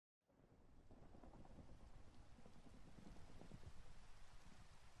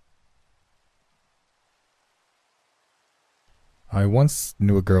I once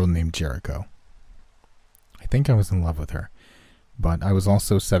knew a girl named Jericho. I think I was in love with her, but I was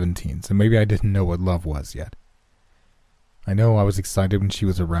also 17, so maybe I didn't know what love was yet. I know I was excited when she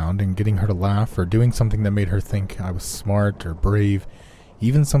was around, and getting her to laugh or doing something that made her think I was smart or brave,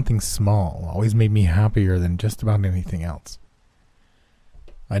 even something small, always made me happier than just about anything else.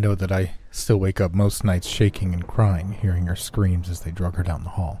 I know that I still wake up most nights shaking and crying, hearing her screams as they drug her down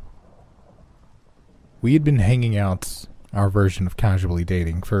the hall. We had been hanging out, our version of casually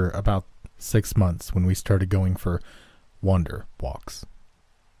dating, for about 6 months when we started going for wonder walks.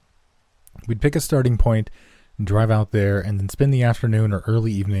 We'd pick a starting point, drive out there, and then spend the afternoon or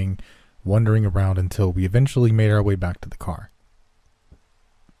early evening wandering around until we eventually made our way back to the car.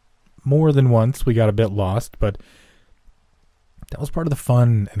 More than once we got a bit lost, but that was part of the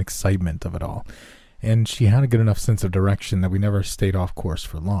fun and excitement of it all, and she had a good enough sense of direction that we never stayed off course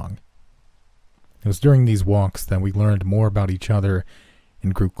for long. It was during these walks that we learned more about each other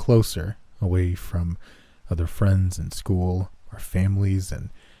and grew closer, away from other friends in school, our families,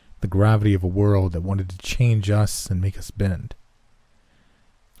 and the gravity of a world that wanted to change us and make us bend.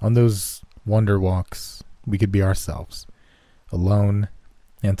 On those wonder walks, we could be ourselves, alone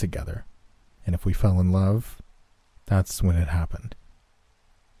and together, and if we fell in love, that's when it happened.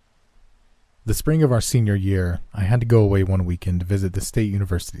 The spring of our senior year, I had to go away one weekend to visit the state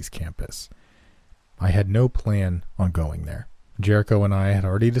university's campus. I had no plan on going there. Jericho and I had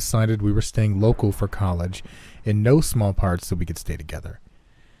already decided we were staying local for college, in no small part so we could stay together.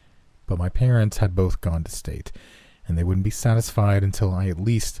 But my parents had both gone to state, and they wouldn't be satisfied until I at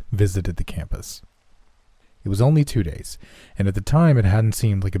least visited the campus. It was only 2 days, and at the time it hadn't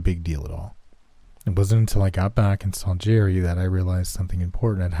seemed like a big deal at all. It wasn't until I got back and saw Jerry that I realized something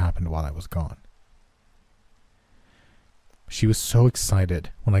important had happened while I was gone. She was so excited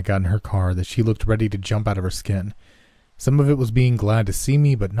when I got in her car that she looked ready to jump out of her skin. Some of it was being glad to see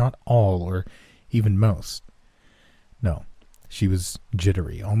me, but not all, or even most. No, she was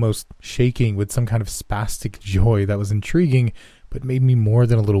jittery, almost shaking with some kind of spastic joy that was intriguing, but made me more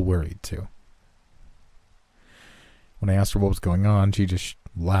than a little worried, too. When I asked her what was going on, she just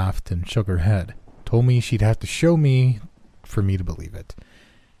laughed and shook her head. Told me she'd have to show me for me to believe it,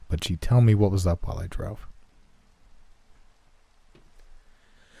 but she'd tell me what was up while I drove.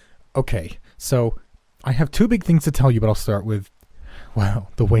 Okay, so I have 2 big things to tell you, but I'll start with,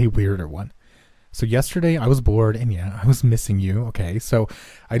 well, the way weirder one. So yesterday I was bored, and yeah, I was missing you, okay, so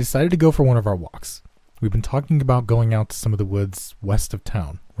I decided to go for one of our walks. We've been talking about going out to some of the woods west of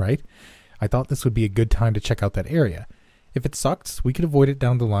town, right? I thought this would be a good time to check out that area. If it sucked, we could avoid it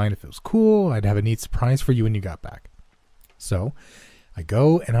down the line. If it was cool, I'd have a neat surprise for you when you got back. So I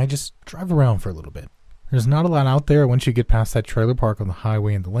go and I just drive around for a little bit. There's not a lot out there once you get past that trailer park on the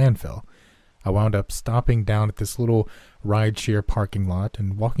highway and the landfill. I wound up stopping down at this little rideshare parking lot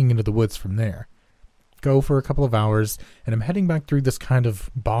and walking into the woods from there. Go for a couple of hours, and I'm heading back through this kind of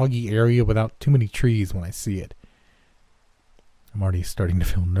boggy area without too many trees when I see it. I'm already starting to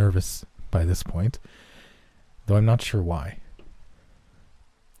feel nervous by this point, though I'm not sure why.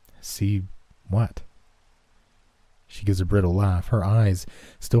 See what? She gives a brittle laugh, her eyes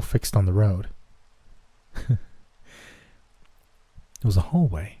still fixed on the road. It was a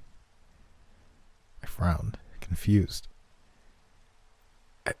hallway. I frowned, confused.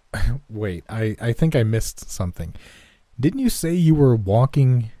 Wait, I think I missed something. Didn't you say you were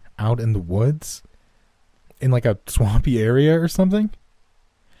walking out in the woods? In like a swampy area or something?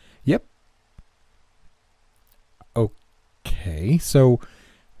 Yep. Okay, so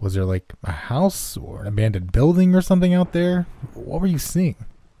was there like a house or an abandoned building or something out there? What were you seeing?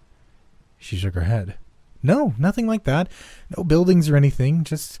 She shook her head. No, nothing like that. No buildings or anything.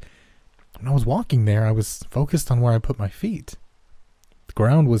 Just when I was walking there, I was focused on where I put my feet. The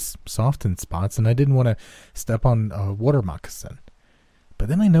ground was soft in spots, and I didn't want to step on a water moccasin. But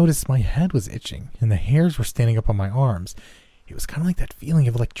then I noticed my head was itching, and the hairs were standing up on my arms. It was kind of like that feeling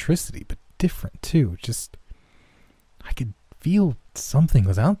of electricity, but different too. Just, I could feel something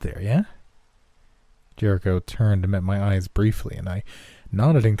was out there, yeah? Jericho turned and met my eyes briefly, and I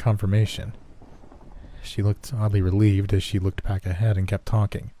nodded in confirmation. She looked oddly relieved as she looked back ahead and kept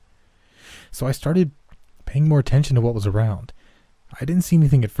talking. So I started paying more attention to what was around. I didn't see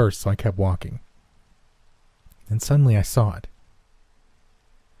anything at first, so I kept walking. Then suddenly I saw it.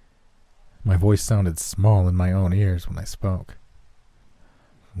 My voice sounded small in my own ears when I spoke.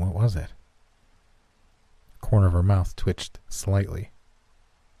 What was it? The corner of her mouth twitched slightly.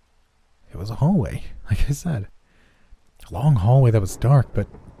 It was a hallway, like I said. A long hallway that was dark, but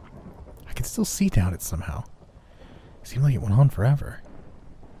I could still see down it somehow. It seemed like it went on forever.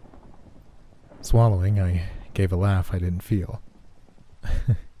 Swallowing, I gave a laugh I didn't feel.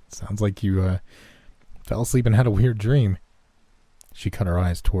 Sounds like you fell asleep and had a weird dream. She cut her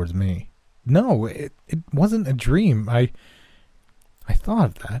eyes towards me. No, it wasn't a dream. I thought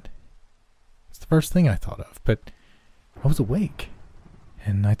of that. It's the first thing I thought of, but I was awake.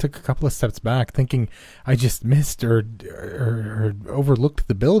 And I took a couple of steps back, thinking I just missed or overlooked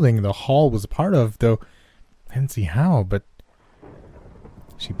the building the hall was a part of, though I didn't see how, but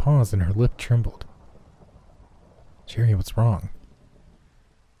she paused and her lip trembled. Jerry, what's wrong?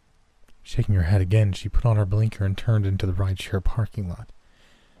 Shaking her head again, she put on her blinker and turned into the rideshare parking lot.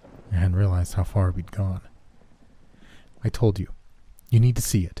 I hadn't realized how far we'd gone. I told you, you need to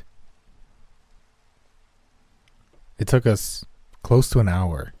see it. It took us close to an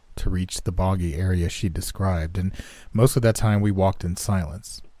hour to reach the boggy area she described, and most of that time we walked in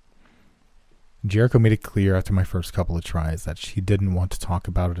silence. Jericho made it clear after my first couple of tries that she didn't want to talk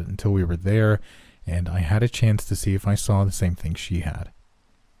about it until we were there, and I had a chance to see if I saw the same thing she had.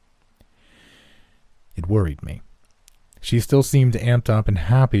 It worried me. She still seemed amped up and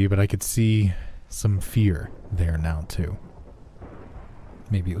happy, but I could see some fear there now too.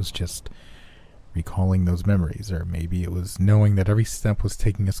 Maybe it was just recalling those memories, or maybe it was knowing that every step was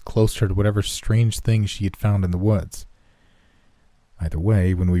taking us closer to whatever strange thing she had found in the woods. Either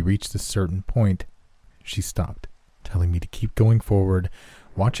way, when we reached a certain point, she stopped, telling me to keep going forward,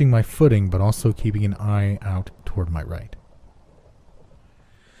 watching my footing, but also keeping an eye out toward my right.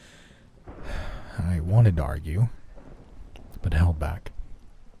 I wanted to argue, but held back.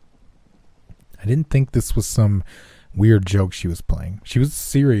 I didn't think this was some weird joke she was playing. She was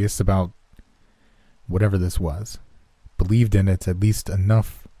serious about whatever this was, believed in it at least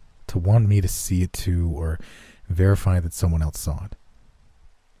enough to want me to see it too, or verify that someone else saw it.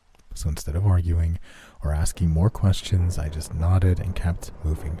 So instead of arguing or asking more questions, I just nodded and kept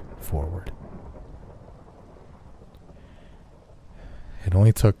moving forward. It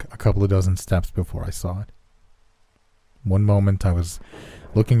only took a couple of dozen steps before I saw it. One moment I was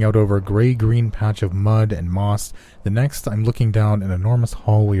looking out over a gray-green patch of mud and moss. The next I'm looking down an enormous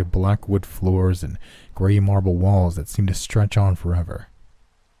hallway of black wood floors and gray marble walls that seemed to stretch on forever.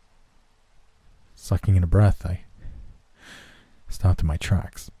 Sucking in a breath, I stopped in my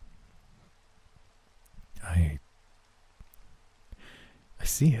tracks. I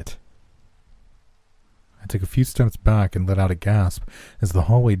see it. I took a few steps back and let out a gasp as the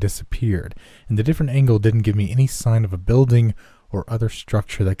hallway disappeared, and the different angle didn't give me any sign of a building or other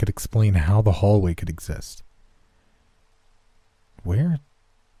structure that could explain how the hallway could exist. Where's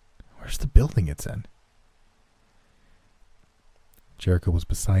the building it's in? Jericho was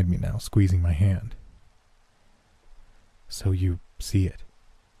beside me now, squeezing my hand. So you see it?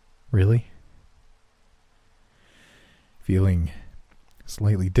 Really? Feeling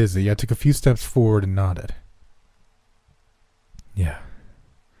slightly dizzy, I took a few steps forward and nodded. Yeah.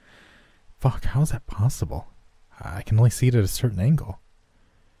 Fuck, how is that possible? I can only see it at a certain angle.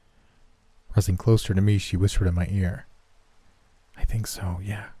 Pressing closer to me, she whispered in my ear. I think so,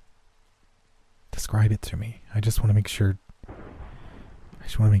 yeah. Describe it to me. I just want to make sure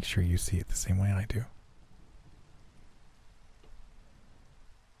you see it the same way I do.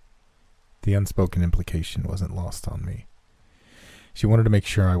 The unspoken implication wasn't lost on me. She wanted to make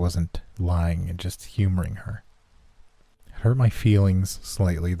sure I wasn't lying and just humoring her. It hurt my feelings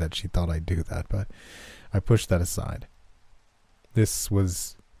slightly that she thought I'd do that, but I pushed that aside. This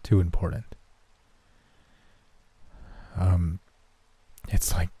was too important.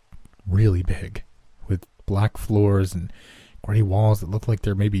 It's like really big, with black floors and gray walls that look like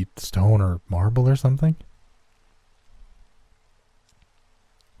they're maybe stone or marble or something.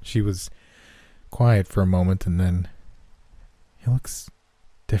 She was quiet for a moment, and then, it looks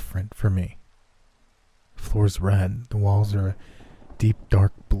different for me. The floor's red, the walls are a deep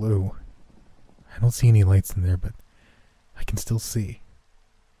dark blue. I don't see any lights in there, but I can still see.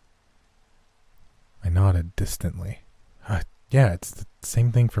 I nodded distantly. Yeah, it's the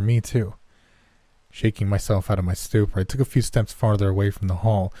same thing for me too. Shaking myself out of my stupor, I took a few steps farther away from the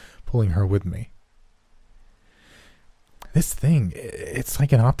hall, pulling her with me. This thing, it's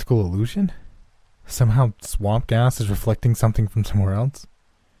like an optical illusion? Somehow swamp gas is reflecting something from somewhere else?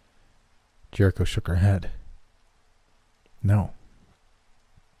 Jericho shook her head. No.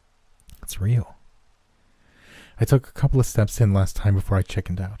 It's real. I took a couple of steps in last time before I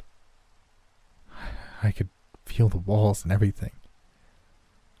chickened out. I could feel the walls and everything.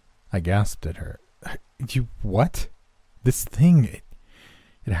 I gasped at her. You what? This thing,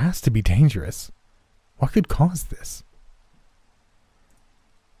 it has to be dangerous. What could cause this?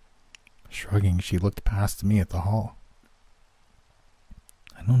 Shrugging, she looked past me at the hall.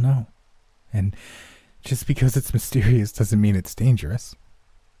 I don't know. And Just because it's mysterious doesn't mean it's dangerous.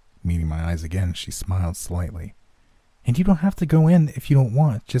 Meeting my eyes again, she smiled slightly. And you don't have to go in if you don't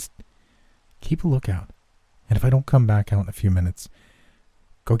want. Just keep a lookout. And if I don't come back out in a few minutes,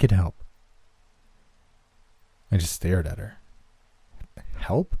 go get help. I just stared at her.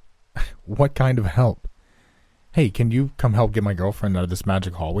 Help? What kind of help? Hey, can you come help get my girlfriend out of this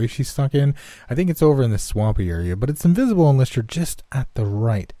magic hallway she's stuck in? I think it's over in this swampy area, but it's invisible unless you're just at the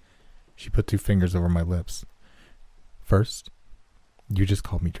right. She put 2 fingers over my lips. First, you just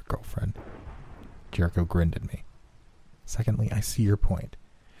called me your girlfriend. Jericho grinned at me. Secondly, I see your point.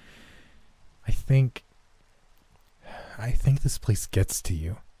 I think this place gets to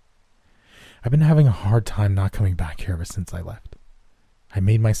you. I've been having a hard time not coming back here ever since I left. I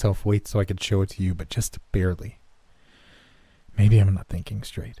made myself wait so I could show it to you, but just barely. Maybe I'm not thinking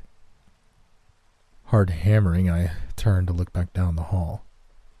straight. Hard hammering, I turned to look back down the hall.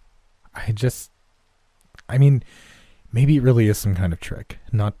 Maybe it really is some kind of trick.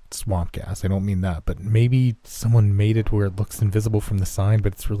 Not swamp gas, I don't mean that, but maybe someone made it where it looks invisible from the side,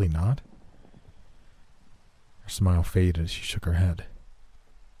 but it's really not. Her smile faded as she shook her head.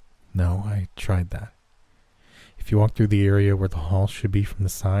 No, I tried that. If you walk through the area where the hall should be from the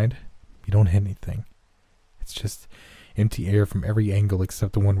side, you don't hit anything. It's just empty air from every angle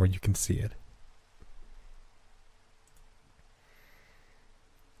except the one where you can see it.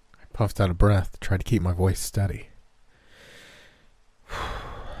 I puffed out of breath to try to keep my voice steady.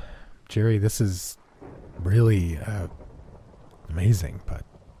 Jerry, this is really amazing, but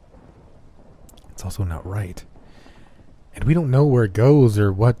it's also not right. And we don't know where it goes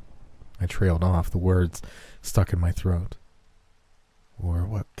or what... I trailed off, the words stuck in my throat. Or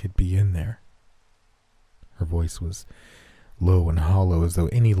what could be in there. Her voice was low and hollow, as though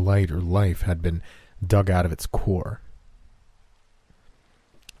any light or life had been dug out of its core.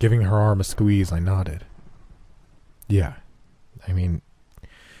 Giving her arm a squeeze, I nodded. Yeah, I'm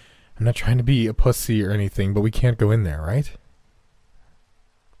not trying to be a pussy or anything, but we can't go in there, right?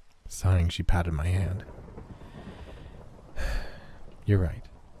 Sighing, she patted my hand. You're right.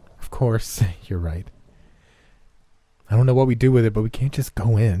 Of course, you're right. I don't know what we do with it, but we can't just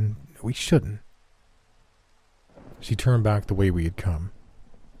go in. We shouldn't. She turned back the way we had come.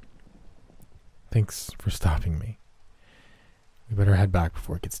 Thanks for stopping me. We better head back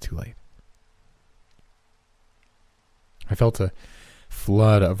before it gets too late. I felt a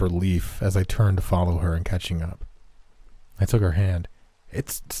flood of relief as I turned to follow her and catching up. I took her hand.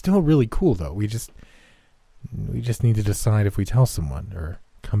 It's still really cool, though. We just need to decide if we tell someone or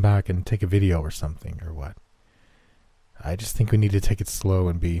come back and take a video or something or what. I just think we need to take it slow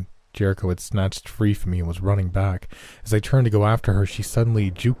and be... Jericho had snatched free from me and was running back. As I turned to go after her, she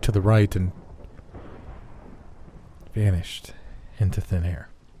suddenly juked to the right and vanished into thin air.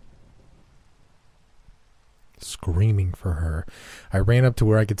 Screaming for her, I ran up to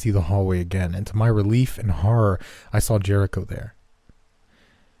where I could see the hallway again, and to my relief and horror, I saw Jericho there.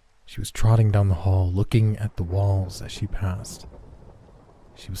 She was trotting down the hall, looking at the walls as she passed.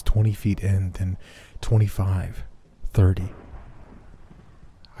 She was 20 feet in, then 25, 30.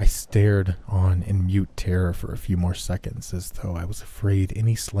 I stared on in mute terror for a few more seconds, as though I was afraid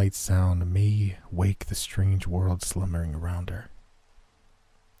any slight sound may wake the strange world slumbering around her.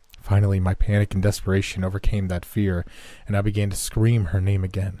 Finally, my panic and desperation overcame that fear, and I began to scream her name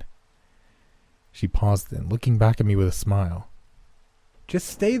again. She paused then, looking back at me with a smile. Just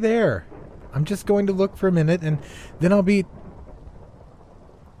stay there. I'm just going to look for a minute, and then I'll be...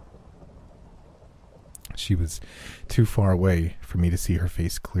 She was too far away for me to see her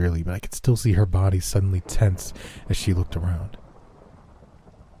face clearly, but I could still see her body suddenly tense as she looked around.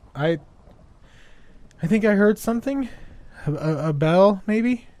 I think I heard something. A bell,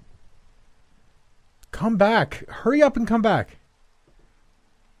 maybe? Come back. Hurry up and come back.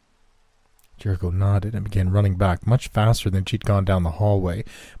 Jericho nodded and began running back much faster than she'd gone down the hallway,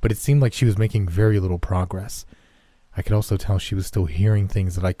 but it seemed like she was making very little progress. I could also tell she was still hearing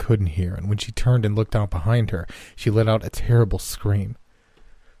things that I couldn't hear, and when she turned and looked out behind her, she let out a terrible scream.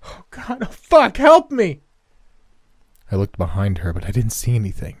 Oh God, oh fuck, help me! I looked behind her, but I didn't see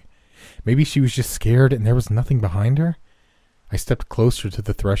anything. Maybe she was just scared and there was nothing behind her? I stepped closer to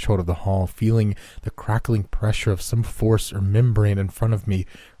the threshold of the hall, feeling the crackling pressure of some force or membrane in front of me,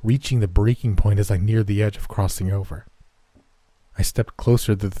 reaching the breaking point as I neared the edge of crossing over. I stepped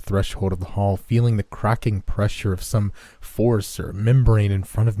closer to the threshold of the hall, feeling the cracking pressure of some force or membrane in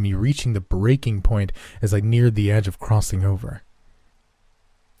front of me, reaching the breaking point as I neared the edge of crossing over.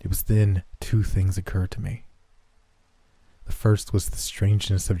 It was then 2 things occurred to me. The first was the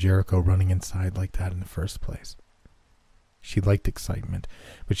strangeness of Jericho running inside like that in the first place. She liked excitement,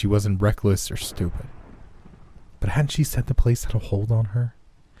 but she wasn't reckless or stupid. But hadn't she said the place had a hold on her?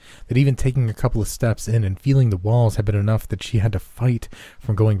 That even taking a couple of steps in and feeling the walls had been enough that she had to fight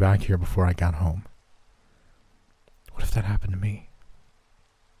from going back here before I got home. What if that happened to me?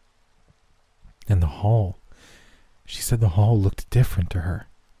 And the hall. She said the hall looked different to her.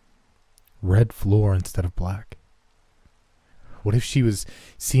 Red floor instead of black. What if she was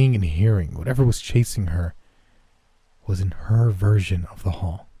seeing and hearing whatever was chasing her was in her version of the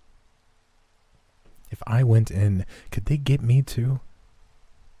hall? If I went in, could they get me too?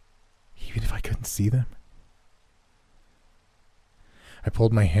 Even if I couldn't see them? I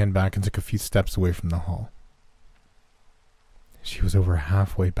pulled my hand back and took a few steps away from the hall. She was over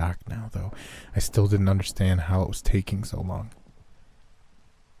halfway back now, though. I still didn't understand how it was taking so long.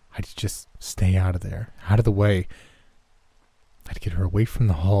 I'd just stay out of there, out of the way. I'd get her away from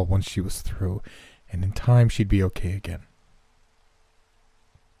the hall once she was through, and in time she'd be okay again.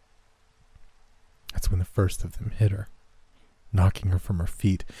 That's when the first of them hit her, knocking her from her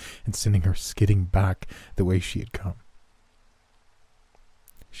feet and sending her skidding back the way she had come.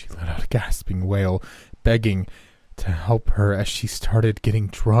 She let out a gasping wail, begging to help her as she started getting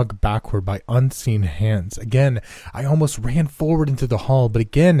dragged backward by unseen hands. Again, I almost ran forward into the hall, but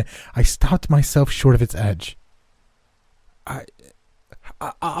again, I stopped myself short of its edge.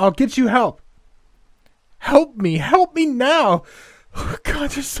 I'll get you help. Help me now. Oh,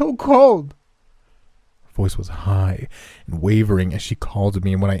 God, you're so cold. Her voice was high and wavering as she called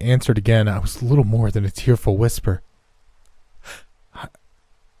me, and when I answered again, I was little more than a tearful whisper.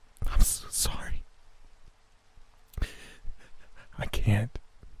 I'm so sorry. I can't.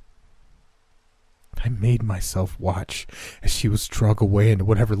 I made myself watch as she was dragged away into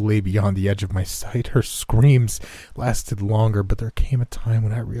whatever lay beyond the edge of my sight. Her screams lasted longer, but there came a time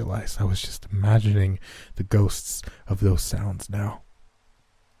when I realized I was just imagining the ghosts of those sounds now.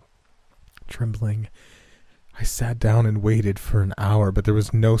 Trembling, I sat down and waited for an hour, but there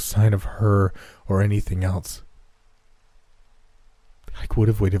was no sign of her or anything else. I would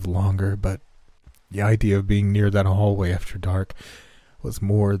have waited longer, but the idea of being near that hallway after dark was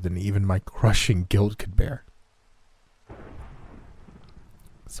more than even my crushing guilt could bear.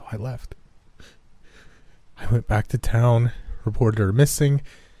 So I left. I went back to town, reported her missing,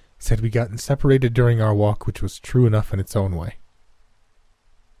 said we'd gotten separated during our walk, which was true enough in its own way.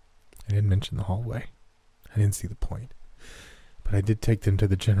 I didn't mention the hallway. I didn't see the point. But I did take them to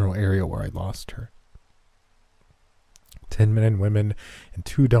the general area where I lost her. 10 men and women and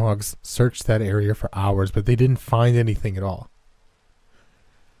 2 dogs searched that area for hours, but they didn't find anything at all.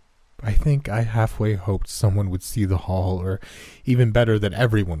 I think I halfway hoped someone would see the hall, or even better, that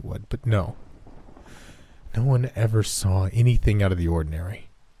everyone would, but no. No one ever saw anything out of the ordinary,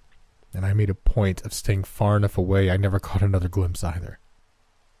 and I made a point of staying far enough away I never caught another glimpse either.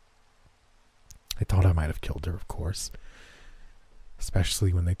 I thought I might have killed her, of course,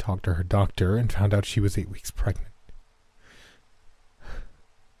 especially when they talked to her doctor and found out she was 8 weeks pregnant.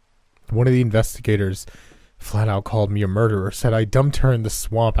 One of the investigators flat out called me a murderer, said I dumped her in the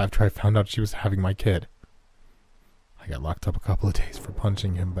swamp after I found out she was having my kid. I got locked up a couple of days for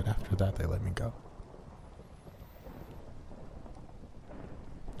punching him, but after that they let me go.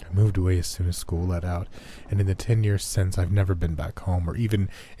 I moved away as soon as school let out, and in the 10 years since I've never been back home, or even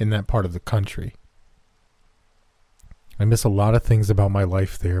in that part of the country. I miss a lot of things about my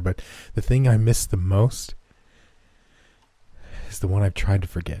life there, but the thing I miss the most is the one I've tried to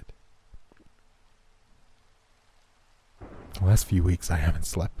forget. The last few weeks I haven't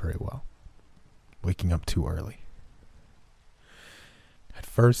slept very well, waking up too early. At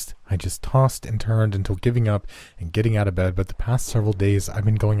first, I just tossed and turned until giving up and getting out of bed, but the past several days I've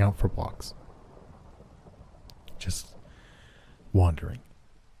been going out for walks. Just wandering.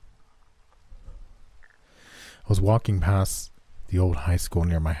 I was walking past the old high school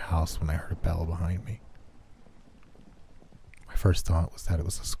near my house when I heard a bell behind me. My first thought was that it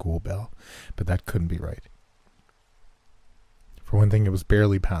was a school bell, but that couldn't be right. For one thing, it was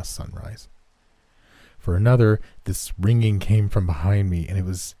barely past sunrise. For another, this ringing came from behind me, and it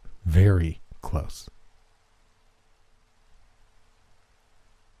was very close.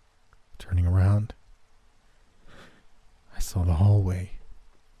 Turning around, I saw the hallway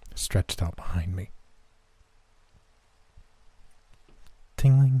stretched out behind me.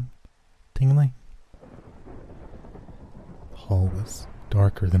 Tingling, tingling. The hall was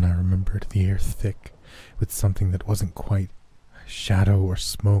darker than I remembered, the air thick with something that wasn't quite shadow or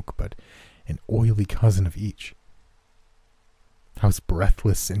smoke, but an oily cousin of each. I was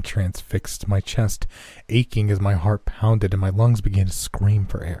breathless and transfixed, my chest aching as my heart pounded and my lungs began to scream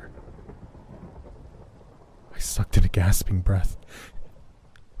for air. I sucked in a gasping breath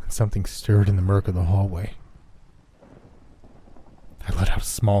when something stirred in the murk of the hallway. I let out a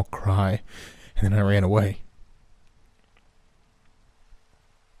small cry, and then I ran away.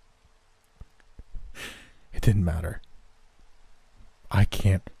 It didn't matter. I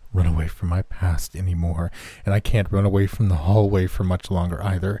can't run away from my past anymore, and I can't run away from the hallway for much longer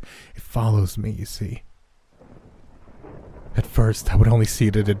either. It follows me, you see. At first, I would only see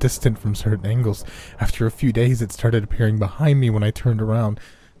it at a distance from certain angles. After a few days, it started appearing behind me when I turned around.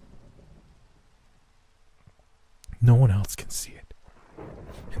 No one else can see it.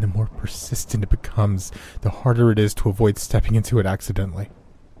 And the more persistent it becomes, the harder it is to avoid stepping into it accidentally.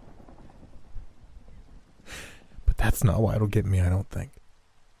 But that's not why it'll get me, I don't think.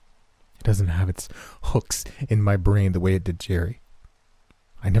 It doesn't have its hooks in my brain the way it did Jerry.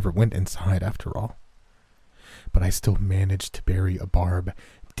 I never went inside after all. But I still managed to bury a barb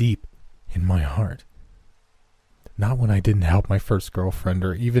deep in my heart. Not when I didn't help my first girlfriend,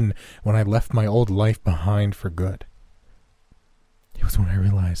 or even when I left my old life behind for good. It was when I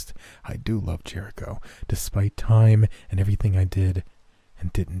realized I do love Jericho, despite time and everything I did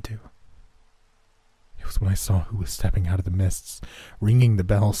and didn't do. It was when I saw who was stepping out of the mists, ringing the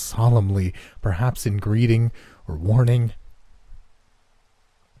bell solemnly, perhaps in greeting or warning,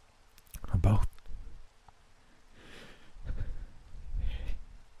 or both.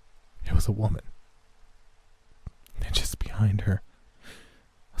 It was a woman, and just behind her,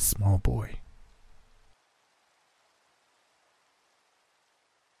 a small boy.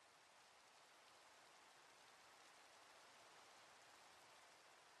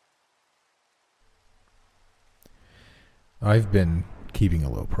 I've been keeping a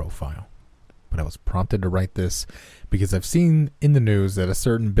low profile, but I was prompted to write this because I've seen in the news that a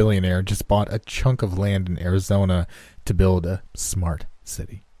certain billionaire just bought a chunk of land in Arizona to build a smart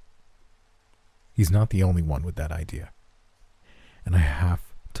city. He's not the only one with that idea. And I have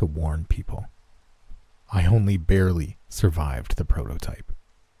to warn people. I only barely survived the prototype.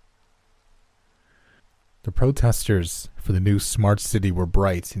 The protesters for the new smart city were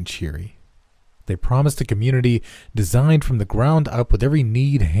bright and cheery. They promised a community designed from the ground up with every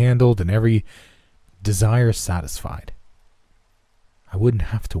need handled and every desire satisfied. I wouldn't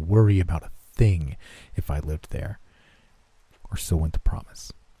have to worry about a thing if I lived there, or so went the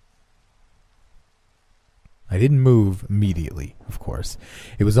promise. I didn't move immediately, of course.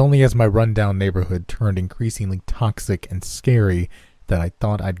 It was only as my rundown neighborhood turned increasingly toxic and scary that I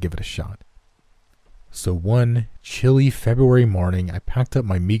thought I'd give it a shot. So one chilly February morning, I packed up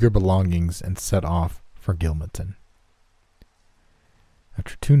my meager belongings and set off for Gilmanton.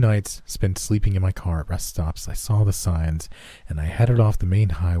 After 2 nights spent sleeping in my car at rest stops, I saw the signs, and I headed off the main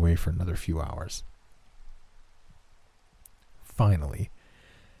highway for another few hours. Finally,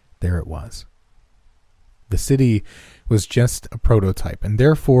 there it was. The city was just a prototype, and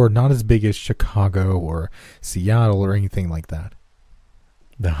therefore not as big as Chicago or Seattle or anything like that.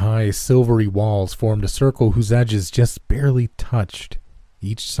 The high, silvery walls formed a circle whose edges just barely touched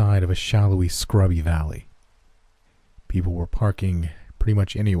each side of a shallowy, scrubby valley. People were parking pretty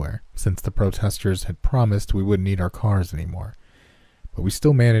much anywhere, since the protesters had promised we wouldn't need our cars anymore. But we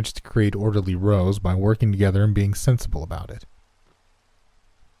still managed to create orderly rows by working together and being sensible about it.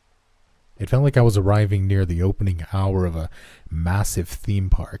 It felt like I was arriving near the opening hour of a massive theme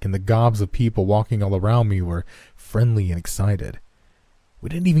park, and the gobs of people walking all around me were friendly and excited. We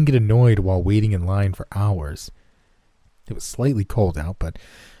didn't even get annoyed while waiting in line for hours. It was slightly cold out, but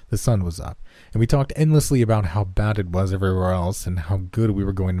the sun was up, and we talked endlessly about how bad it was everywhere else and how good we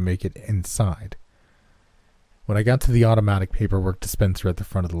were going to make it inside. When I got to the automatic paperwork dispenser at the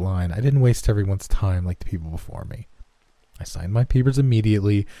front of the line, I didn't waste everyone's time like the people before me. I signed my papers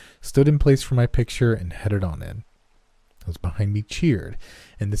immediately, stood in place for my picture, and headed on in. Those behind me cheered,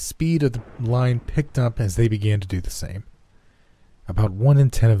 and the speed of the line picked up as they began to do the same. About 1 in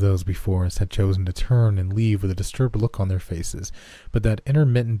 10 of those before us had chosen to turn and leave with a disturbed look on their faces, but that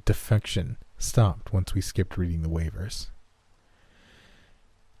intermittent defection stopped once we skipped reading the waivers.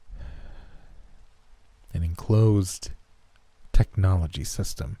 An enclosed technology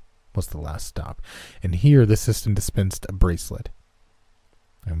system was the last stop, and here the system dispensed a bracelet.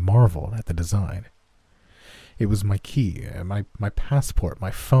 I marveled at the design. It was my key, my passport,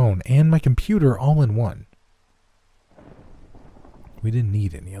 my phone, and my computer all in one. We didn't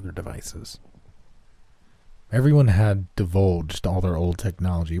need any other devices. Everyone had divulged all their old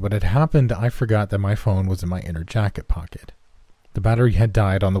technology, but it happened I forgot that my phone was in my inner jacket pocket. The battery had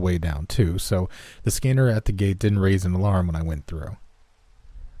died on the way down, too, so the scanner at the gate didn't raise an alarm when I went through.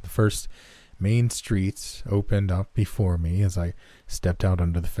 The first main streets opened up before me as I stepped out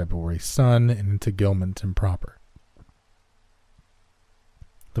under the February sun and into Gilmanton proper.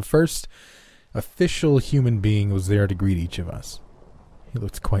 The first official human being was there to greet each of us. He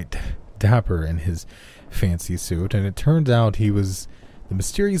looked quite dapper in his fancy suit, and it turned out he was the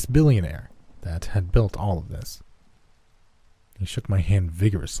mysterious billionaire that had built all of this. He shook my hand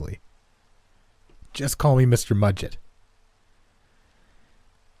vigorously. "Just call me Mr. Mudgett."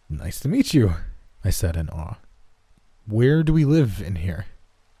 "Nice to meet you," I said in awe. "Where do we live in here?"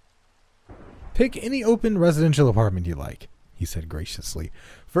 "Pick any open residential apartment you like," he said graciously.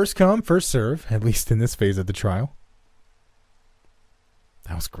 "First come, first serve, at least in this phase of the trial."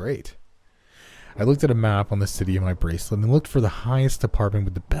 That was great. I looked at a map on the city in my bracelet and looked for the highest apartment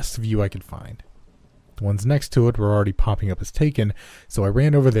with the best view I could find. The ones next to it were already popping up as taken, so I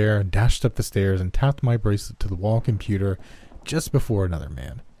ran over there and dashed up the stairs and tapped my bracelet to the wall computer just before another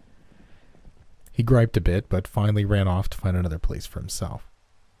man. He griped a bit, but finally ran off to find another place for himself.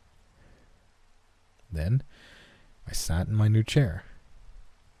 Then I sat in my new chair.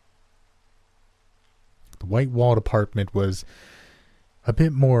 The white-walled apartment was a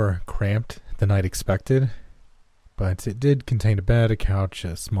bit more cramped than I'd expected, but it did contain a bed, a couch,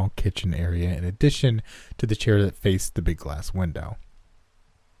 a small kitchen area, in addition to the chair that faced the big glass window.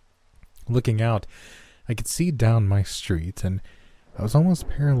 Looking out, I could see down my street, and I was almost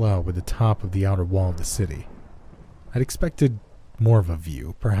parallel with the top of the outer wall of the city. I'd expected more of a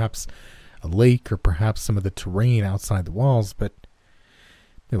view, perhaps a lake or perhaps some of the terrain outside the walls, but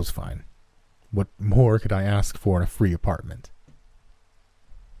it was fine. What more could I ask for in a free apartment?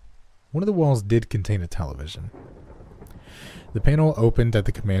 One of the walls did contain a television. The panel opened at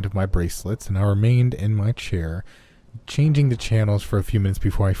the command of my bracelets, and I remained in my chair, changing the channels for a few minutes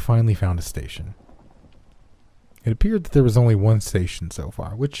before I finally found a station. It appeared that there was only one station so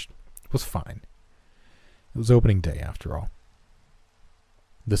far, which was fine. It was opening day, after all.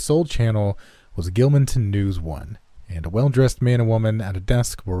 The sole channel was Gilmanton News 1, and a well-dressed man and woman at a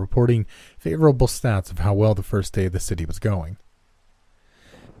desk were reporting favorable stats of how well the first day of the city was going.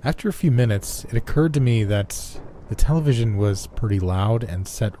 After a few minutes, it occurred to me that the television was pretty loud and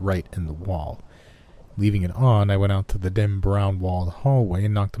set right in the wall. Leaving it on, I went out to the dim brown-walled hallway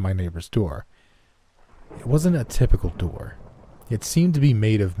and knocked on my neighbor's door. It wasn't a typical door. It seemed to be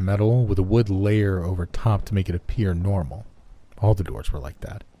made of metal with a wood layer over top to make it appear normal. All the doors were like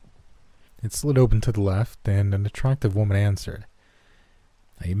that. It slid open to the left, and an attractive woman answered.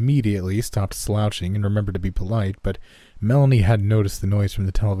 I immediately stopped slouching and remembered to be polite, but Melanie hadn't noticed the noise from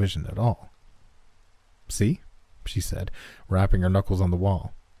the television at all. "See?" she said, rapping her knuckles on the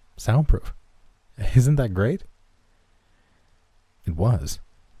wall. "Soundproof. Isn't that great?" It was.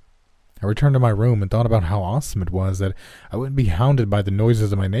 I returned to my room and thought about how awesome it was that I wouldn't be hounded by the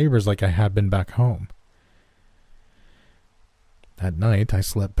noises of my neighbors like I had been back home. That night, I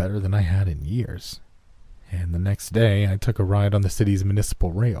slept better than I had in years, and the next day I took a ride on the city's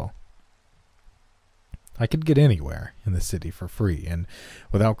municipal rail. I could get anywhere in the city for free and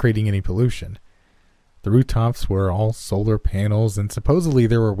without creating any pollution. The rooftops were all solar panels, and supposedly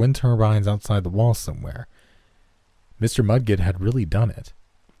there were wind turbines outside the wall somewhere. Mr. Mudgett had really done it.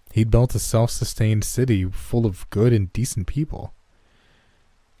 He'd built a self-sustained city full of good and decent people.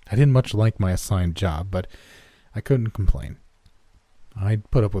 I didn't much like my assigned job, but I couldn't complain.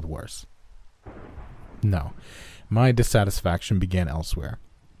 I'd put up with worse. No, my dissatisfaction began elsewhere.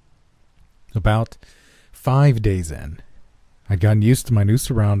 About 5 days in, I'd gotten used to my new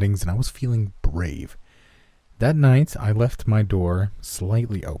surroundings and I was feeling brave. That night, I left my door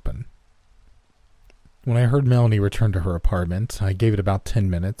slightly open. When I heard Melanie return to her apartment, I gave it about 10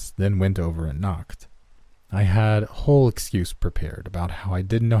 minutes, then went over and knocked. I had a whole excuse prepared about how I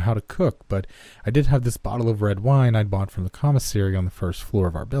didn't know how to cook, but I did have this bottle of red wine I'd bought from the commissary on the first floor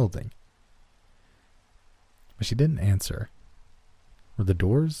of our building. But she didn't answer. Were the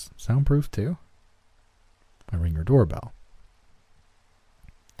doors soundproof too? I rang her doorbell.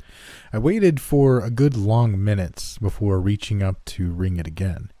 I waited for a good long minute before reaching up to ring it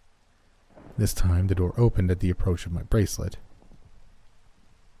again. This time the door opened at the approach of my bracelet.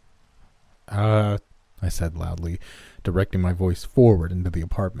 I said loudly, directing my voice forward into the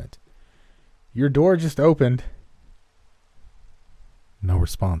apartment. "Your door just opened." No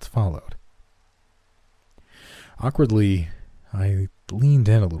response followed. Awkwardly, I leaned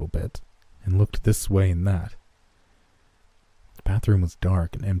in a little bit and looked this way and that. The bathroom was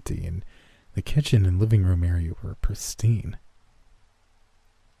dark and empty, and the kitchen and living room area were pristine.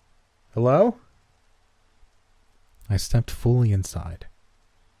 "Hello?" I stepped fully inside.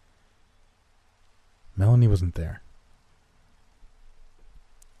 Melanie wasn't there.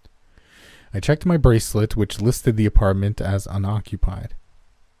 I checked my bracelet, which listed the apartment as unoccupied.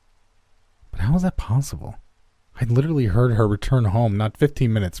 But how was that possible? I'd literally heard her return home not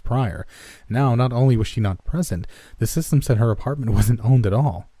 15 minutes prior. Now, not only was she not present, the system said her apartment wasn't owned at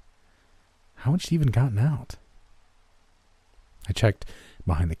all. How had she even gotten out? I checked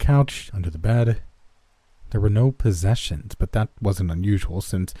behind the couch, under the bed. There were no possessions, but that wasn't unusual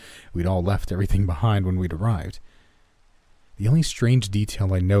since we'd all left everything behind when we'd arrived. The only strange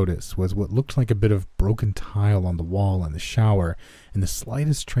detail I noticed was what looked like a bit of broken tile on the wall in the shower and the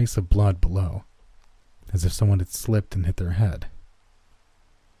slightest trace of blood below, as if someone had slipped and hit their head.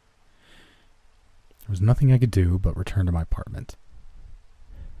 There was nothing I could do but return to my apartment.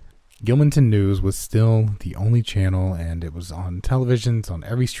 Gilmanton News was still the only channel, and it was on televisions on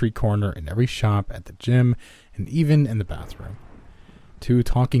every street corner, in every shop, at the gym, and even in the bathroom. Two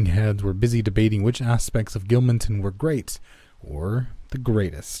talking heads were busy debating which aspects of Gilmanton were great, or the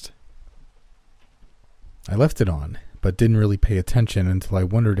greatest. I left it on, but didn't really pay attention until I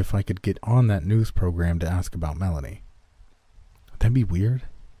wondered if I could get on that news program to ask about Melanie. Would that be weird?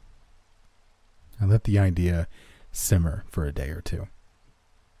 I let the idea simmer for a day or two.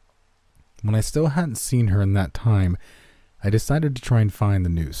 When I still hadn't seen her in that time, I decided to try and find the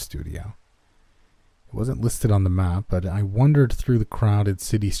news studio. It wasn't listed on the map, but I wandered through the crowded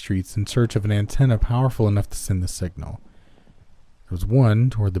city streets in search of an antenna powerful enough to send the signal. There was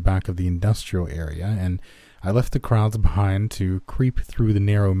one toward the back of the industrial area, and I left the crowds behind to creep through the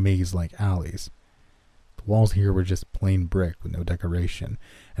narrow maze-like alleys. The walls here were just plain brick with no decoration,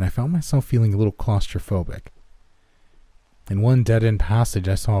 and I found myself feeling a little claustrophobic. In one dead-end passage,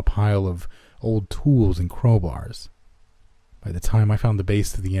 I saw a pile of old tools and crowbars. By the time I found the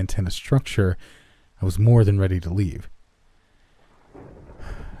base of the antenna structure, I was more than ready to leave.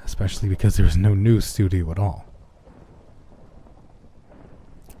 Especially because there was no news studio at all.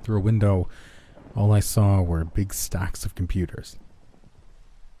 Through a window, all I saw were big stacks of computers.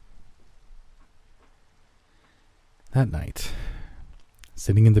 That night,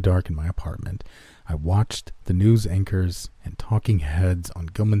 sitting in the dark in my apartment, I watched the news anchors and talking heads on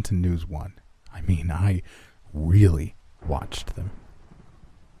Gilmanton News 1. I mean, I really watched them.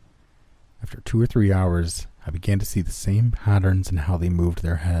 After 2 or 3 hours, I began to see the same patterns in how they moved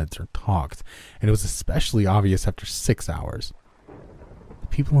their heads or talked, and it was especially obvious after 6 hours. The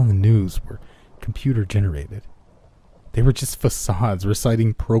people on the news were computer-generated. They were just facades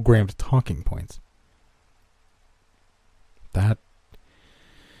reciting programmed talking points. That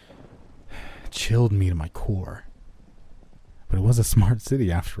chilled me to my core. But it was a smart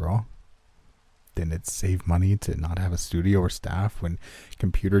city after all. Didn't it save money to not have a studio or staff when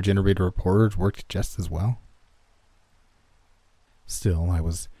computer-generated reporters worked just as well? Still, I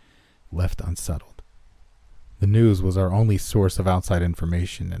was left unsettled. The news was our only source of outside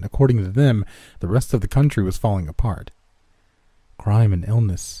information, and according to them, the rest of the country was falling apart. Crime and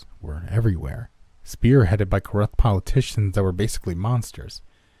illness were everywhere, spearheaded by corrupt politicians that were basically monsters.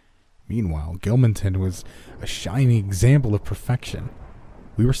 Meanwhile, Gilmanton was a shining example of perfection.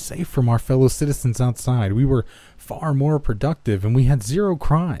 We were safe from our fellow citizens outside. We were far more productive, and we had zero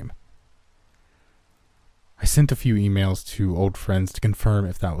crime. I sent a few emails to old friends to confirm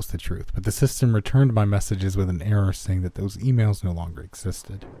if that was the truth, but the system returned my messages with an error saying that those emails no longer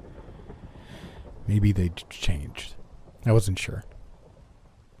existed. Maybe they changed. I wasn't sure.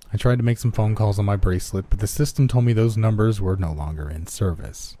 I tried to make some phone calls on my bracelet, but the system told me those numbers were no longer in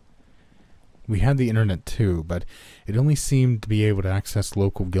service. We had the internet too, but it only seemed to be able to access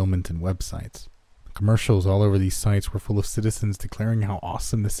local Gilmanton websites. Commercials all over these sites were full of citizens declaring how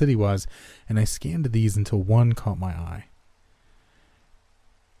awesome the city was, and I scanned these until one caught my eye.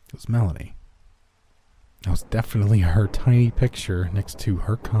 It was Melanie. That was definitely her tiny picture next to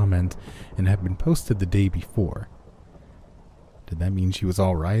her comment and had been posted the day before. Did that mean she was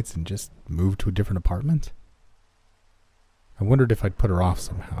all right and just moved to a different apartment? I wondered if I'd put her off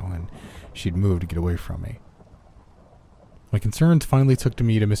somehow and she'd move to get away from me. My concerns finally took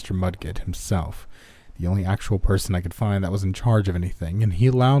me to Mr. Mudgett himself, the only actual person I could find that was in charge of anything, and he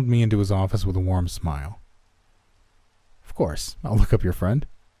allowed me into his office with a warm smile. Of course, I'll look up your friend.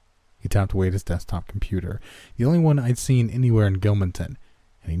 He tapped away at his desktop computer, the only one I'd seen anywhere in Gilmanton,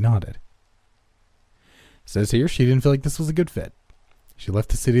 and he nodded. Says here she didn't feel like this was a good fit. She left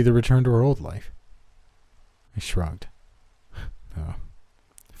the city to return to her old life. I shrugged. Oh,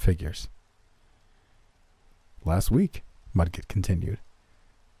 figures. Last week, Mudgett continued.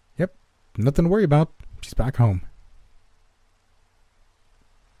 Yep, nothing to worry about. She's back home.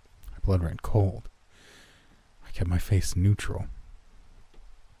 My blood ran cold. I kept my face neutral.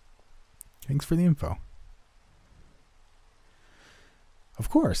 Thanks for the info. Of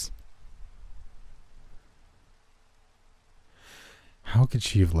course. How could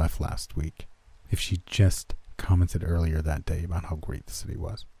she have left last week if she just commented earlier that day about how great the city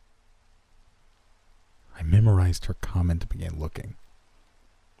was. I memorized her comment and began looking.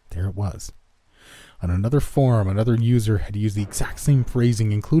 There it was. On another forum, another user had used the exact same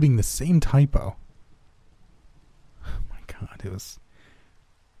phrasing, including the same typo. Oh my god, it was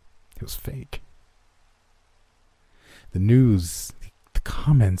fake. The news, the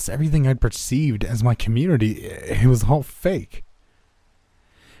comments, everything I'd perceived as my community, it was all fake.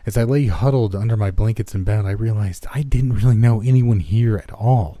 As I lay huddled under my blankets in bed, I realized I didn't really know anyone here at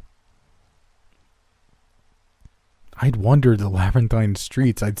all. I'd wandered the labyrinthine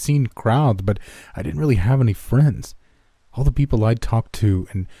streets, I'd seen crowds, but I didn't really have any friends. All the people I'd talked to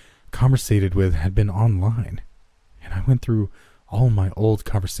and conversated with had been online. And I went through all my old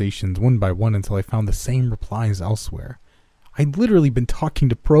conversations one by one until I found the same replies elsewhere. I'd literally been talking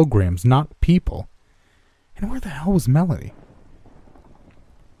to programs, not people. And where the hell was Melanie?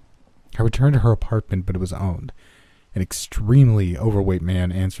 I returned to her apartment, but it was owned. An extremely overweight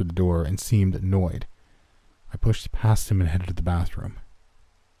man answered the door and seemed annoyed. I pushed past him and headed to the bathroom.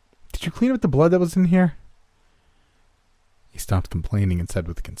 "Did you clean up the blood that was in here?" He stopped complaining and said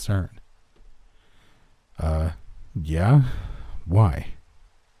with concern, Yeah? Why?"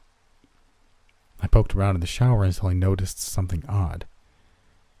 I poked around in the shower until I noticed something odd.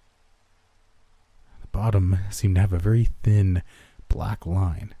 The bottom seemed to have a very thin black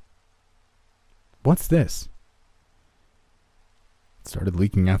line. "What's this?" "It started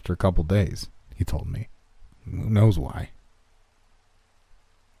leaking after a couple days," he told me. "Who knows why?"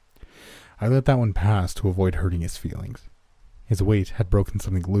 I let that one pass to avoid hurting his feelings. His weight had broken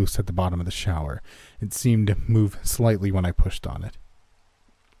something loose at the bottom of the shower. It seemed to move slightly when I pushed on it.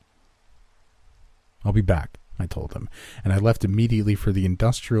 "I'll be back," I told him, and I left immediately for the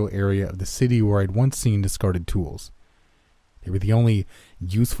industrial area of the city where I'd once seen discarded tools. They were the only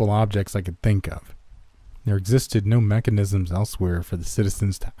useful objects I could think of. There existed no mechanisms elsewhere for the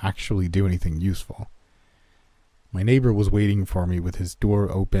citizens to actually do anything useful. My neighbor was waiting for me with his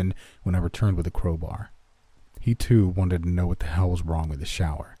door open when I returned with a crowbar. He too wanted to know what the hell was wrong with the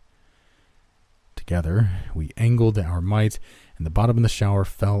shower. Together, we angled our might, and the bottom of the shower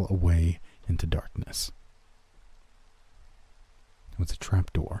fell away into darkness. It was a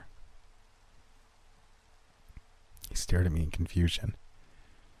trap door. He stared at me in confusion.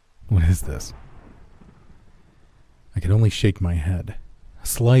 "What is this?" I could only shake my head. A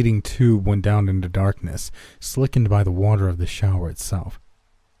sliding tube went down into darkness, slickened by the water of the shower itself.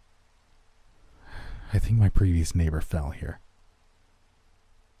 I think my previous neighbor fell here.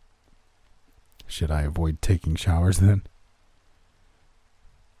 Should I avoid taking showers then?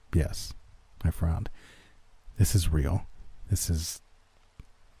 Yes, I frowned. This is real. This is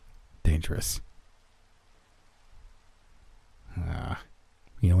dangerous.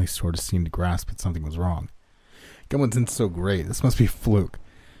 He only sort of seemed to grasp that something was wrong. Going in so great. This must be a fluke.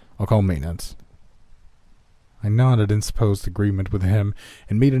 I'll call maintenance. I nodded in supposed agreement with him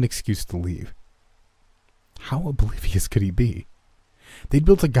and made an excuse to leave. How oblivious could he be? They'd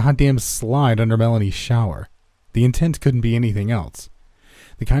built a goddamn slide under Melanie's shower. The intent couldn't be anything else.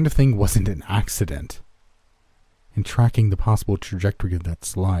 The kind of thing wasn't an accident. In tracking the possible trajectory of that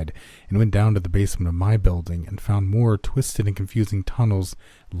slide, and went down to the basement of my building and found more twisted and confusing tunnels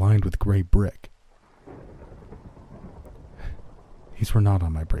lined with gray brick. These were not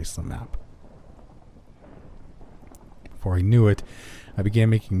on my bracelet map. Before I knew it, I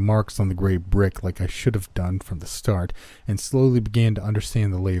began making marks on the gray brick like I should have done from the start, and slowly began to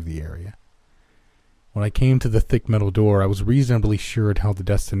understand the lay of the area. When I came to the thick metal door, I was reasonably sure it held the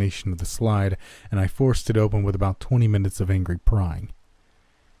destination of the slide, and I forced it open with about 20 minutes of angry prying.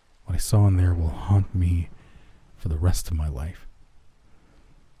 What I saw in there will haunt me for the rest of my life.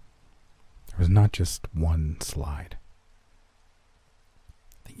 There was not just one slide.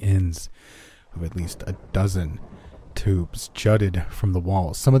 The ends of at least a dozen tubes jutted from the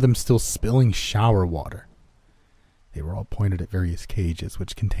walls, some of them still spilling shower water. They were all pointed at various cages,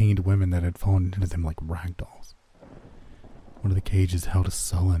 which contained women that had fallen into them like rag dolls. One of the cages held a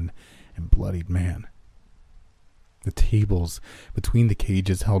sullen and bloodied man. The tables between the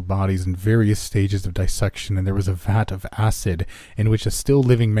cages held bodies in various stages of dissection, and there was a vat of acid in which a still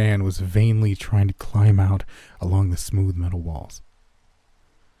living man was vainly trying to climb out along the smooth metal walls.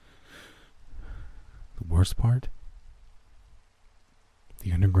 The worst part?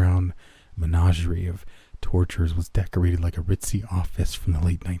 The underground menagerie of tortures was decorated like a ritzy office from the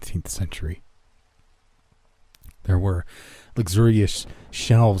late 19th century. There were luxurious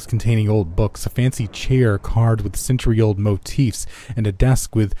shelves containing old books, a fancy chair carved with century-old motifs, and a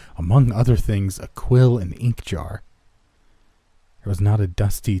desk with, among other things, a quill and ink jar. There was not a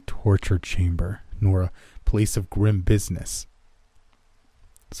dusty torture chamber, nor a place of grim business.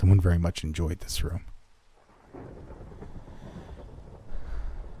 Someone very much enjoyed this room.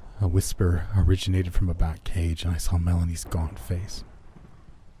 A whisper originated from a back cage, and I saw Melanie's gaunt face.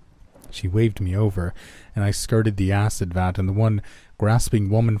 She waved me over, and I skirted the acid vat and the one grasping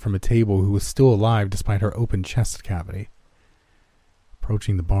woman from a table who was still alive despite her open chest cavity.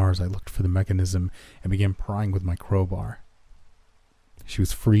 Approaching the bars, I looked for the mechanism and began prying with my crowbar. She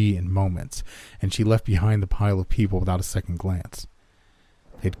was free in moments, and she left behind the pile of people without a second glance.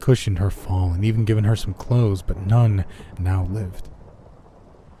 They had cushioned her fall and even given her some clothes, but none now lived.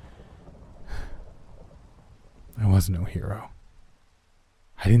 I was no hero.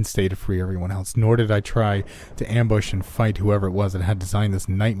 I didn't stay to free everyone else, nor did I try to ambush and fight whoever it was that had designed this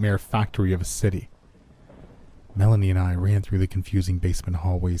nightmare factory of a city. Melanie and I ran through the confusing basement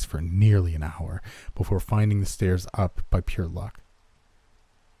hallways for nearly an hour before finding the stairs up by pure luck.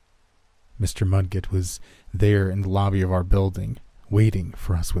 Mr. Mudgett was there in the lobby of our building, waiting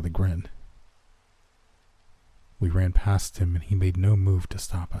for us with a grin. We ran past him, and he made no move to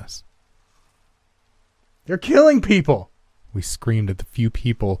stop us. "They're killing people!" we screamed at the few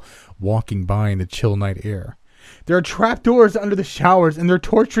people walking by in the chill night air. "There are trapdoors under the showers, and they're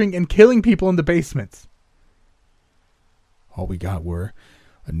torturing and killing people in the basements." All we got were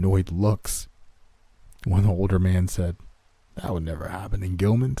annoyed looks. One older man said, "That would never happen in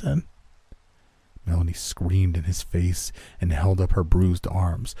Gilmanton." Melanie screamed in his face and held up her bruised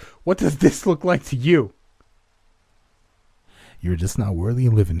arms. "What does this look like to you?" "You're just not worthy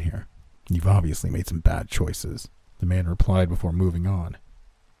of living here. You've obviously made some bad choices," the man replied before moving on.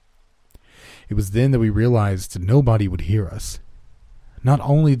 It was then that we realized nobody would hear us. Not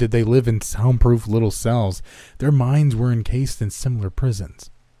only did they live in soundproof little cells, their minds were encased in similar prisons.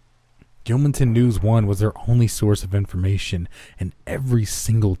 Gilmanton News 1 was their only source of information, and every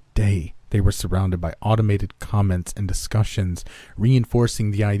single day they were surrounded by automated comments and discussions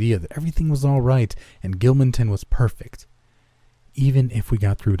reinforcing the idea that everything was all right and Gilmanton was perfect. Even if we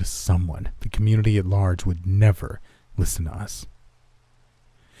got through to someone, the community at large would never listen to us.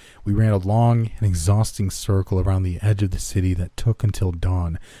 We ran a long and exhausting circle around the edge of the city that took until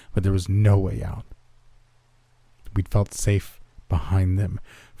dawn, but there was no way out. We'd felt safe behind them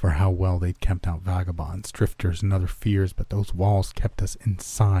for how well they'd kept out vagabonds, drifters, and other fears, but those walls kept us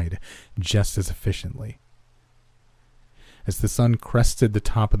inside just as efficiently. As the sun crested the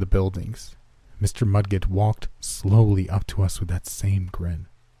top of the buildings, Mr. Mudgett walked slowly up to us with that same grin.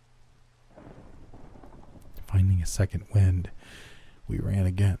 Finding a second wind, we ran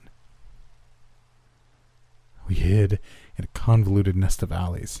again. We hid in a convoluted nest of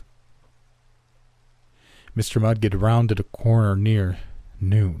alleys. Mr. Mudgett rounded a corner near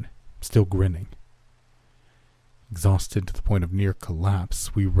noon, still grinning. Exhausted to the point of near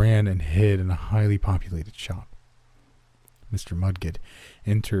collapse, we ran and hid in a highly populated shop. Mr. Mudgett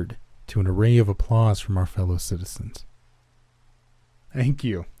entered to an array of applause from our fellow citizens. Thank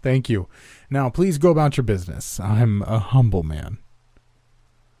you. Now please go about your business. I'm a humble man."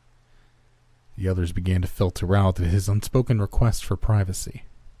 The others began to filter out at his unspoken request for privacy.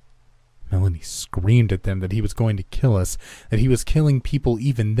 Melanie screamed at them that he was going to kill us, that he was killing people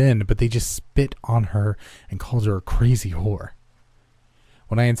even then, but they just spit on her and called her a crazy whore.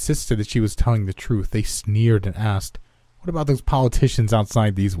 When I insisted that she was telling the truth, they sneered and asked, "What about those politicians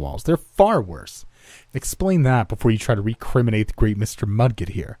outside these walls? They're far worse. Explain that before you try to recriminate the great Mr. Mudgett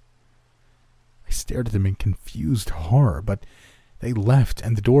here." I stared at them in confused horror, but they left,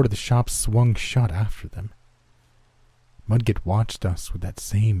 and the door to the shop swung shut after them. Mudgett watched us with that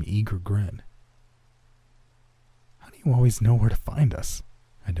same eager grin. "How do you always know where to find us?"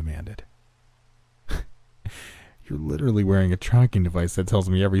 I demanded. "You're literally wearing a tracking device that tells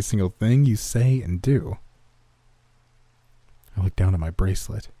me every single thing you say and do." I looked down at my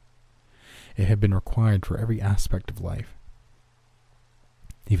bracelet. It had been required for every aspect of life.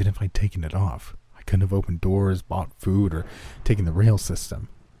 Even if I'd taken it off, I couldn't have opened doors, bought food, or taken the rail system.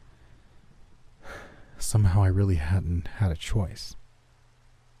 Somehow I really hadn't had a choice.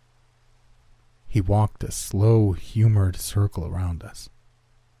 He walked a slow, humored circle around us.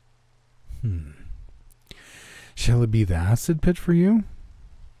 Shall it be the acid pit for you?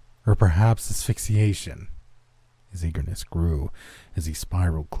 Or perhaps asphyxiation? His eagerness grew as he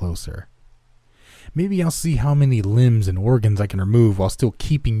spiraled closer. Maybe I'll see how many limbs and organs I can remove while still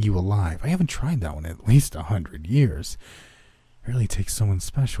keeping you alive. I haven't tried that one in at least 100 years. It really takes someone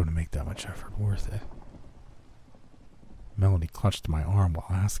special to make that much effort worth it. Melanie clutched my arm while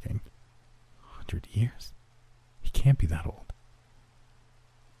asking, 100 years? He can't be that old.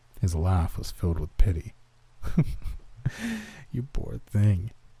 His laugh was filled with pity. You poor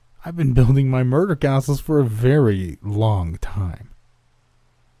thing. I've been building my murder castles for a very long time.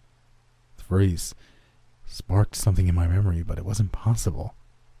 The phrase sparked something in my memory, but it wasn't possible.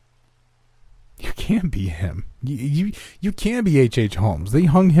 You can't be him. You can't be H.H. Holmes. They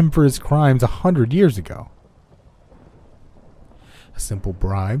hung him for his crimes 100 years ago. A simple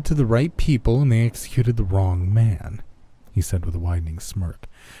bribe to the right people and they executed the wrong man, he said with a widening smirk.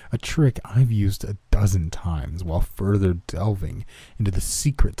 A trick I've used 12 times while further delving into the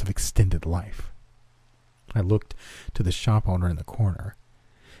secrets of extended life. I looked to the shop owner in the corner,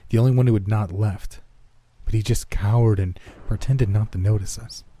 the only one who had not left, but he just cowered and pretended not to notice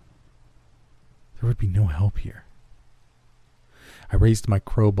us. There would be no help here. I raised my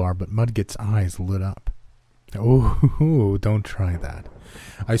crowbar, but Mudgett's eyes lit up. Oh, don't try that.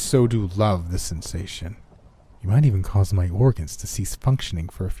 I so do love the sensation. You might even cause my organs to cease functioning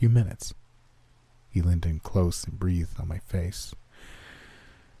for a few minutes. He leaned in close and breathed on my face.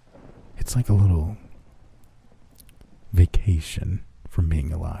 It's like a little vacation from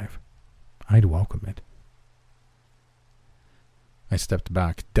being alive. I'd welcome it. I stepped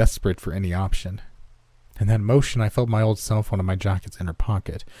back, desperate for any option. In that motion, I felt my old cell phone in my jacket's inner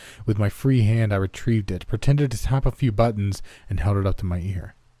pocket. With my free hand, I retrieved it, pretended to tap a few buttons, and held it up to my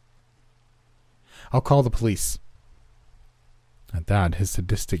ear. I'll call the police. At that, his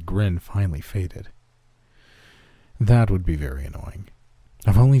sadistic grin finally faded. That would be very annoying.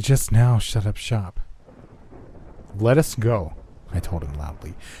 I've only just now shut up shop. Let us go, I told him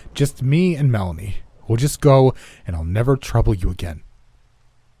loudly. Just me and Melanie. We'll just go, and I'll never trouble you again.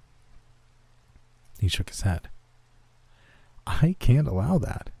 He shook his head. I can't allow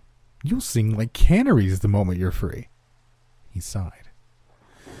that. You'll sing like canaries the moment you're free. He sighed.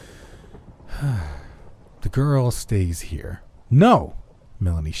 The girl stays here. No,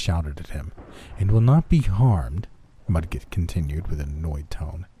 Melanie shouted at him, and will not be harmed, Mudgett continued with an annoyed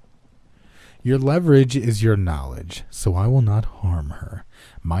tone. Your leverage is your knowledge, so I will not harm her.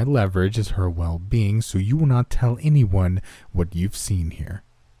 My leverage is her well-being, so you will not tell anyone what you've seen here.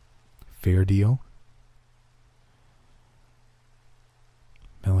 Fair deal?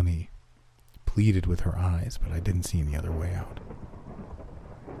 Melanie pleaded with her eyes, but I didn't see any other way out.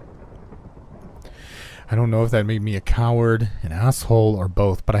 I don't know if that made me a coward, an asshole, or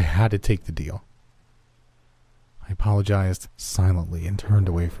both, but I had to take the deal. I apologized silently and turned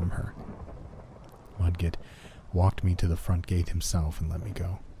away from her. Mudgett walked me to the front gate himself and let me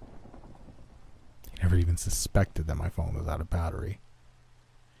go. He never even suspected that my phone was out of battery.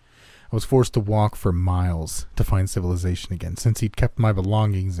 I was forced to walk for miles to find civilization again, since he'd kept my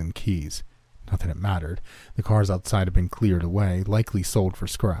belongings and keys. Not that it mattered. The cars outside had been cleared away, likely sold for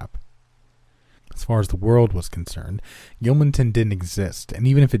scrap. As far as the world was concerned, Gilmanton didn't exist, and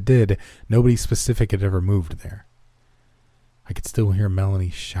even if it did, nobody specific had ever moved there. I could still hear Melanie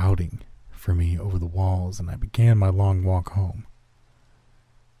shouting for me over the walls, and I began my long walk home.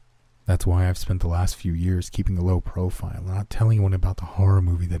 That's why I've spent the last few years keeping a low profile, not telling anyone about the horror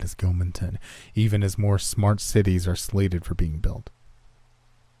movie that is Gilmanton, even as more smart cities are slated for being built.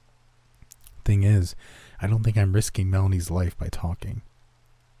 Thing is, I don't think I'm risking Melanie's life by talking.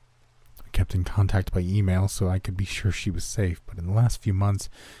 I kept in contact by email so I could be sure she was safe, but in the last few months,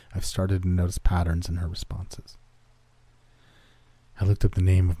 I've started to notice patterns in her responses. I looked up the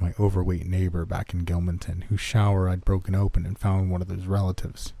name of my overweight neighbor back in Gilmanton, whose shower I'd broken open and found one of his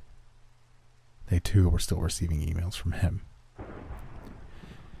relatives. They too were still receiving emails from him.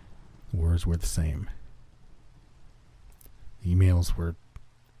 The words were the same. The emails were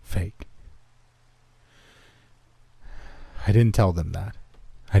fake. I didn't tell them that.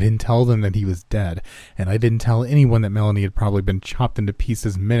 I didn't tell them that he was dead, and I didn't tell anyone that Melanie had probably been chopped into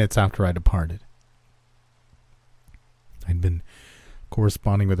pieces minutes after I departed. I'd been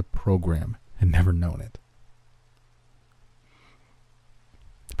corresponding with a program and never known it.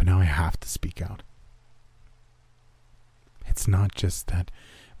 But now I have to speak out. It's not just that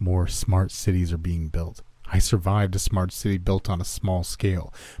more smart cities are being built. I survived a smart city built on a small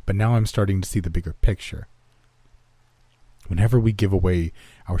scale, but now I'm starting to see the bigger picture. Whenever we give away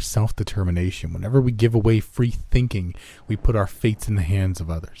our self-determination, whenever we give away free thinking, we put our fates in the hands of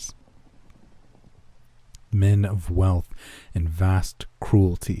others. Men of wealth and vast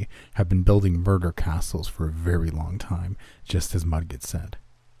cruelty have been building murder castles for a very long time, just as Mudgett said.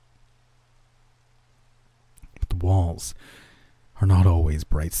 But the walls are not always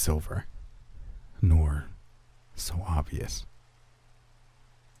bright silver, nor so obvious.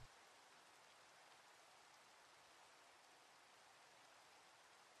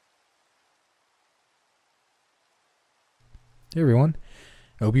 Hey everyone,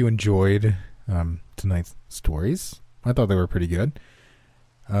 I hope you enjoyed tonight's stories. I thought they were pretty good.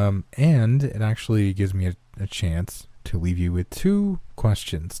 And it actually gives me a chance to leave you with 2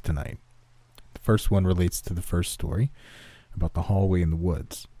 questions tonight. The first one relates to the first story about the hallway in the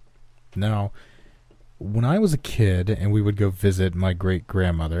woods. Now, when I was a kid and we would go visit my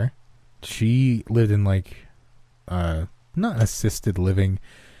great-grandmother, she lived in not assisted living,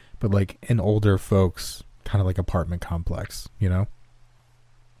 but like an older folks kind of like apartment complex,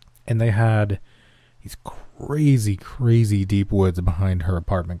 And they had these crazy deep woods behind her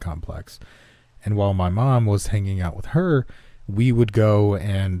apartment complex. And while my mom was hanging out with her, we would go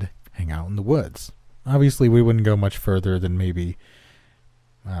and hang out in the woods. Obviously, we wouldn't go much further than maybe,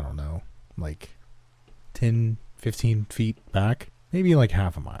 I don't know, like 10, 15 feet back. Maybe like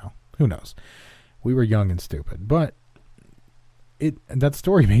half a mile. Who knows? We were young and stupid. But that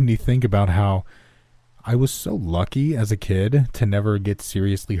story made me think about how I was so lucky as a kid to never get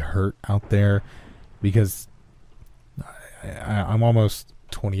seriously hurt out there, because I'm almost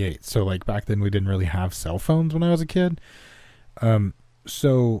 28. So like back then we didn't really have cell phones when I was a kid.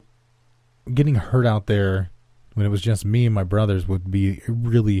 So getting hurt out there when it was just me and my brothers would be a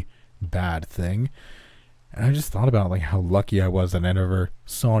really bad thing. And I just thought about like how lucky I was that I never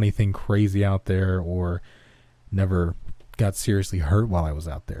saw anything crazy out there or never got seriously hurt while I was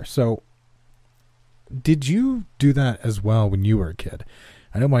out there. So did you do that as well when you were a kid?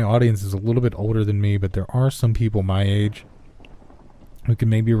 I know my audience is a little bit older than me, but there are some people my age who can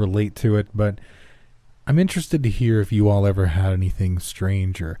maybe relate to it. But I'm interested to hear if you all ever had anything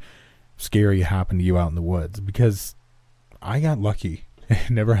strange or scary happen to you out in the woods, because I got lucky. It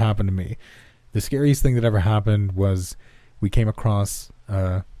never happened to me. The scariest thing that ever happened was we came across,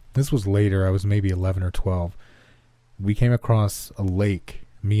 this was later, I was maybe 11 or 12. We came across a lake,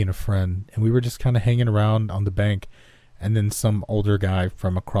 me and a friend, and we were just kind of hanging around on the bank, and then some older guy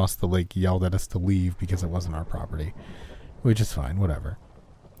from across the lake yelled at us to leave because it wasn't our property, which is fine, whatever.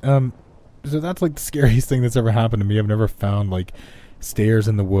 So that's like the scariest thing that's ever happened to me. I've never found like stairs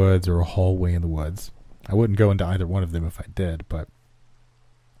in the woods or a hallway in the woods. I wouldn't go into either one of them if I did, but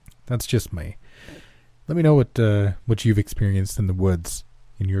that's just me. Let me know what you've experienced in the woods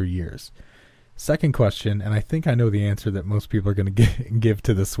in your years. Second question, and I think I know the answer that most people are going to give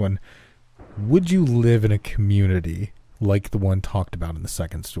to this one. Would you live in a community like the one talked about in the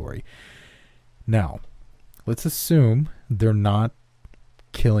second story? Now, let's assume they're not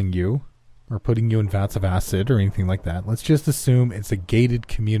killing you or putting you in vats of acid or anything like that. Let's just assume it's a gated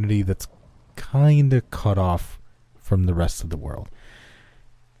community that's kind of cut off from the rest of the world.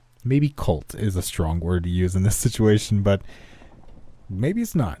 Maybe cult is a strong word to use in this situation, but maybe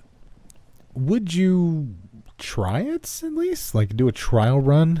it's not. Would you try it at least? Like do a trial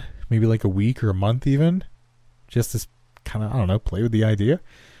run, maybe like a week or a month even? Just to kind of, I don't know, play with the idea?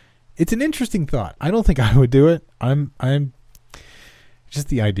 It's an interesting thought. I don't think I would do it. I'm just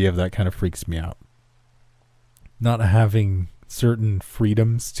the idea of that kind of freaks me out. Not having certain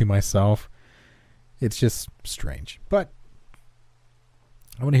freedoms to myself. It's just strange. But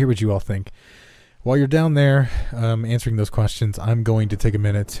I want to hear what you all think. While you're down there answering those questions, I'm going to take a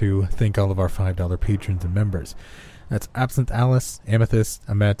minute to thank all of our $5 patrons and members. That's Absinthe Alice, Amethyst,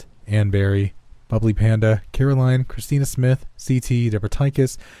 Amet, Ann Barry, Bubbly Panda, Caroline, Christina Smith, CT, Deborah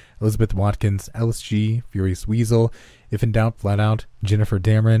Tykus, Elizabeth Watkins, Ellis G, Furious Weasel, If in Doubt, Flat Out, Jennifer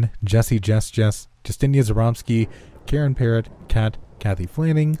Dameron, Jesse Jess, Justinia Zaromsky, Karen Parrott, Kat, Kathy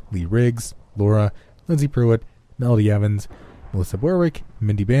Flanning, Lee Riggs, Laura, Lindsay Pruitt, Melody Evans, Melissa Warwick,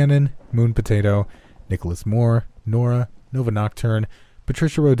 Mindy Bannon, Moon Potato, Nicholas Moore, Nora, Nova Nocturne,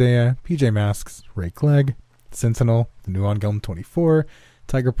 Patricia Rodea, PJ Masks, Ray Clegg, Sentinel, The New Ongum 24,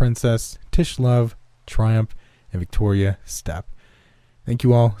 Tiger Princess, Tish Love, Triumph, and Victoria Stepp. Thank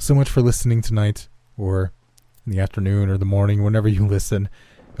you all so much for listening tonight, or in the afternoon or the morning, whenever you listen.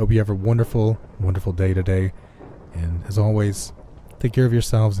 Hope you have a wonderful, wonderful day today. And as always, take care of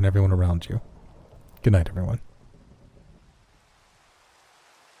yourselves and everyone around you. Good night, everyone.